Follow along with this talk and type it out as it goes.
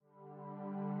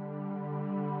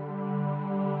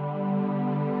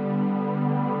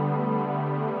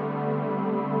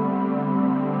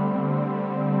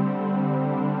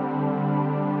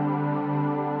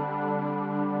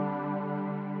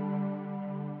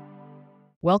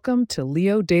Welcome to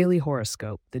Leo Daily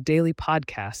Horoscope, the daily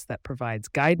podcast that provides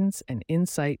guidance and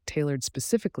insight tailored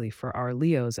specifically for our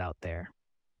Leos out there.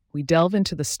 We delve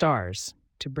into the stars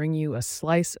to bring you a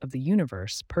slice of the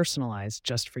universe personalized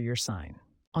just for your sign.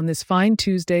 On this fine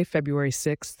Tuesday, February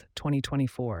 6th,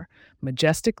 2024,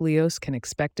 majestic Leos can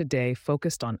expect a day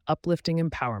focused on uplifting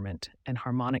empowerment and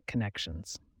harmonic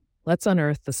connections. Let's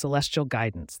unearth the celestial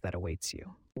guidance that awaits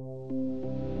you.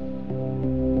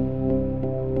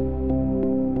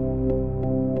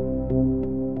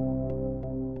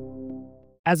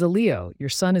 As a Leo, your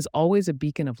sun is always a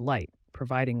beacon of light,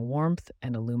 providing warmth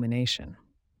and illumination.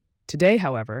 Today,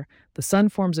 however, the sun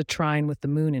forms a trine with the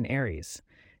moon in Aries,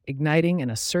 igniting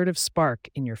an assertive spark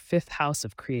in your fifth house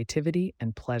of creativity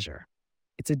and pleasure.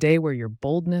 It's a day where your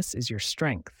boldness is your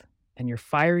strength, and your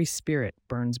fiery spirit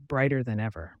burns brighter than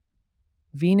ever.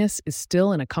 Venus is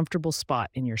still in a comfortable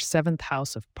spot in your seventh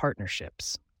house of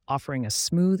partnerships, offering a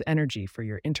smooth energy for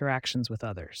your interactions with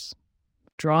others.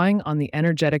 Drawing on the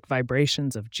energetic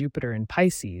vibrations of Jupiter in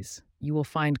Pisces, you will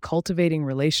find cultivating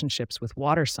relationships with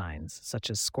water signs, such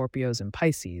as Scorpios and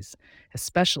Pisces,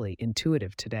 especially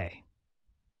intuitive today.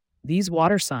 These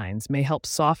water signs may help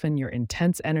soften your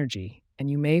intense energy, and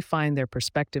you may find their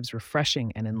perspectives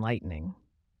refreshing and enlightening.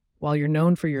 While you're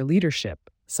known for your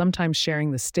leadership, sometimes sharing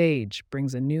the stage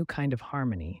brings a new kind of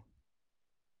harmony.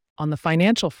 On the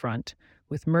financial front,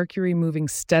 with Mercury moving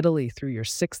steadily through your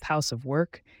sixth house of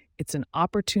work, it's an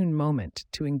opportune moment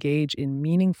to engage in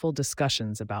meaningful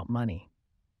discussions about money.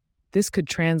 This could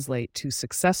translate to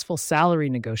successful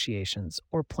salary negotiations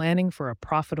or planning for a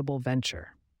profitable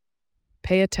venture.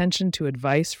 Pay attention to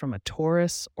advice from a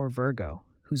Taurus or Virgo,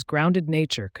 whose grounded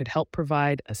nature could help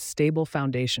provide a stable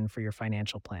foundation for your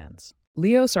financial plans.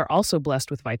 Leos are also blessed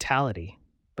with vitality,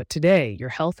 but today your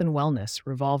health and wellness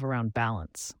revolve around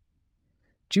balance.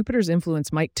 Jupiter's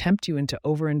influence might tempt you into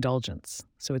overindulgence,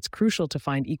 so it's crucial to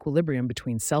find equilibrium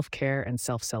between self-care and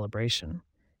self-celebration.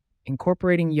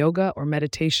 Incorporating yoga or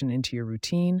meditation into your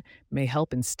routine may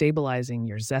help in stabilizing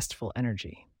your zestful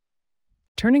energy.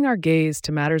 Turning our gaze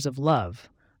to matters of love,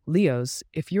 Leos,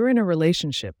 if you're in a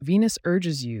relationship, Venus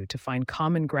urges you to find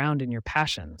common ground in your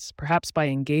passions, perhaps by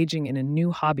engaging in a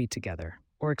new hobby together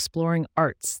or exploring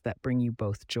arts that bring you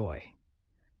both joy.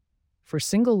 For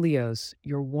single Leos,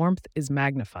 your warmth is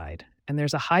magnified, and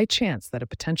there's a high chance that a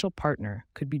potential partner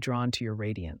could be drawn to your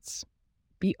radiance.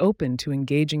 Be open to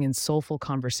engaging in soulful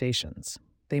conversations.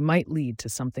 They might lead to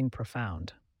something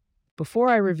profound. Before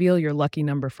I reveal your lucky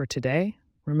number for today,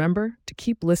 remember to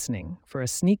keep listening for a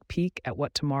sneak peek at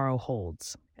what tomorrow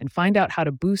holds, and find out how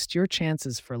to boost your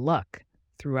chances for luck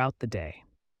throughout the day.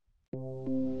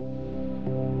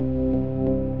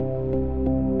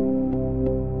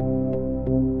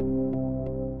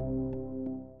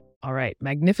 All right,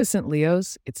 magnificent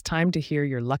Leos, it's time to hear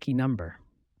your lucky number.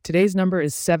 Today's number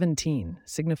is 17,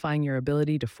 signifying your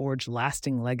ability to forge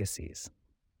lasting legacies.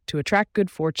 To attract good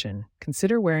fortune,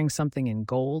 consider wearing something in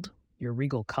gold, your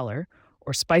regal color,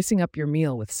 or spicing up your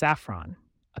meal with saffron,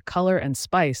 a color and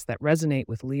spice that resonate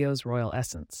with Leo's royal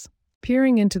essence.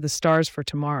 Peering into the stars for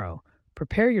tomorrow,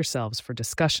 prepare yourselves for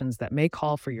discussions that may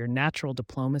call for your natural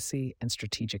diplomacy and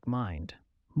strategic mind.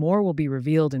 More will be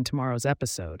revealed in tomorrow's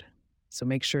episode, so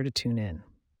make sure to tune in.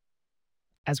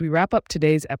 As we wrap up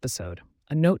today's episode,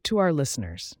 a note to our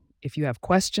listeners. If you have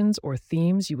questions or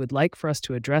themes you would like for us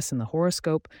to address in the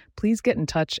horoscope, please get in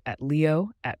touch at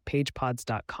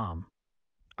leo@pagepods.com.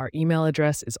 Our email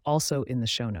address is also in the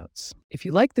show notes. If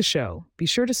you like the show, be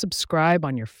sure to subscribe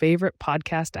on your favorite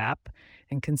podcast app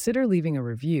and consider leaving a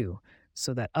review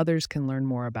so that others can learn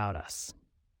more about us.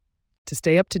 To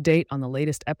stay up to date on the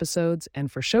latest episodes and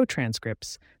for show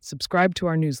transcripts, subscribe to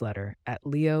our newsletter at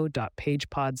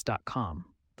leo.pagepods.com.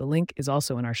 The link is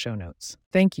also in our show notes.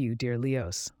 Thank you, dear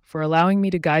Leos, for allowing me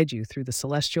to guide you through the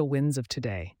celestial winds of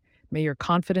today. May your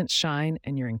confidence shine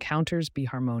and your encounters be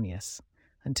harmonious.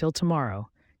 Until tomorrow,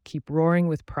 keep roaring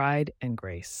with pride and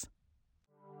grace.